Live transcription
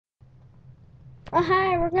Oh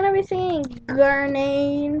hi, we're gonna be singing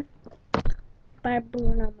Gurnane by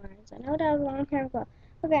Bruno Mars. I know that was a long time ago.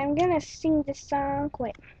 Okay, I'm gonna sing this song.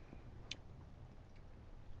 Wait.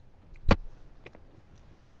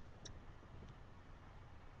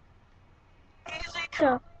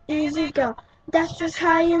 Go, easy go. That's just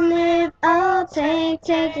how you live. Oh, take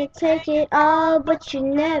it all, but you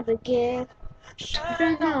never give.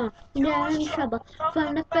 No, you're in trouble.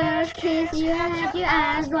 From the first kiss, you had your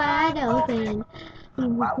eyes wide open.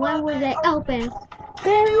 When were they open?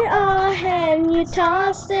 Bury all ahead and you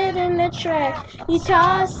tossed it in the trash. You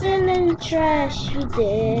tossed it in the trash, you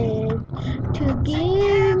did. To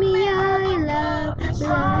give me all your love,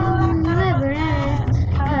 love never ends.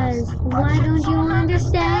 Cause why don't you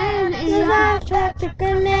understand? Cause I tried to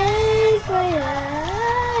connect for you, yeah.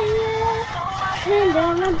 And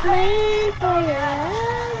I'm playing for you, yeah.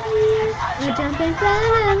 I jump in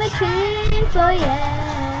front of a train for you.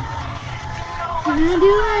 I'll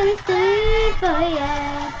do anything for you.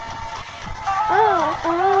 Oh,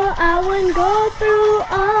 I wouldn't go through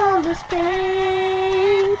all this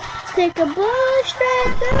pain. Take a bullet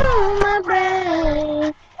straight through my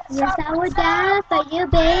brain. Yes, I would die for you,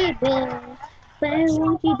 baby. But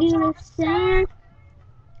won't you do the same?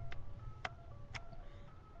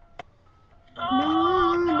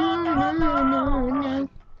 No, no, no, no, no.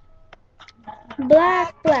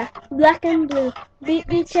 Black, black and blue. Beat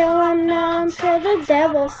me till I'm numb. Till the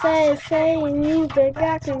devil saying you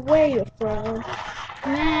exactly where you're from.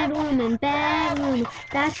 Bad woman,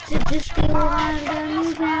 that's just the one that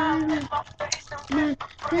moves around. No, going to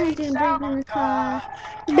break in the car.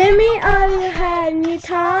 Bend me all you had and you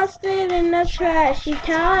tossed it in the trash. You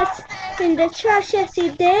tossed in the trash, yes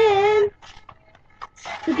you did.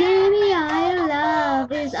 To give me all your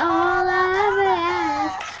love is all I ever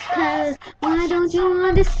ask. Cause why don't you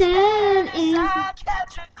understand?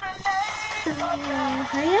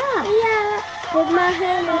 Hurry up. Yeah, put my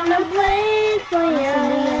hand on the blade for you.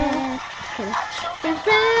 In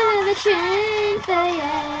front of the train for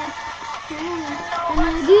ya. And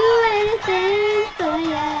I'll do anything for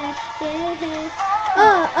ya. Yeah.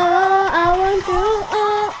 Oh, I went through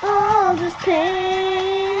all this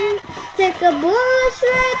pain. Take a bullet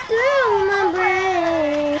straight through my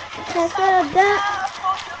brain. Take a that.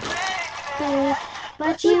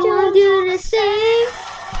 But you won't do the same.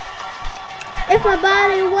 If my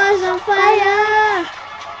body was on fire.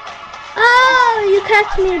 Oh, you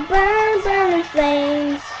catch me burning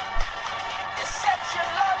flames.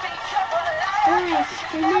 I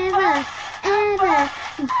never, ever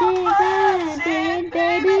did what I did,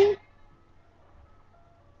 baby.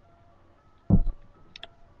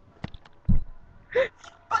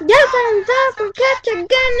 Yes, I'm tough to catch a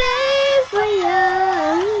grenade for you.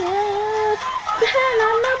 Yeah. Hand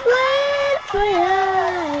on the blade for you.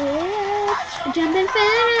 Yeah. Jump in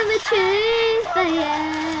front of a train for ya.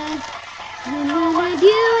 And I'll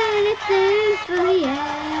do anything for ya.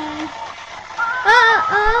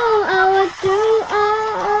 Oh, I went through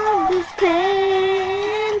all this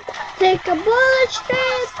pain. Take a bullet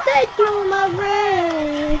straight through my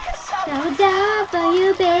brain. I'll die for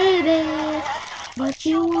you, baby. But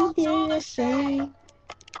you won't do the same.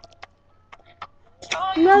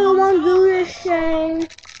 No one do the same.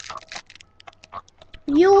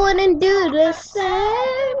 You wouldn't do the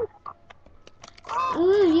same.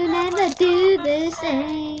 Ooh, you never do the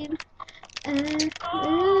same. No,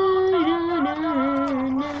 no,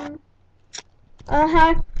 no.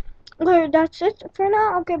 Okay, that's it for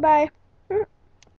now. Okay, bye.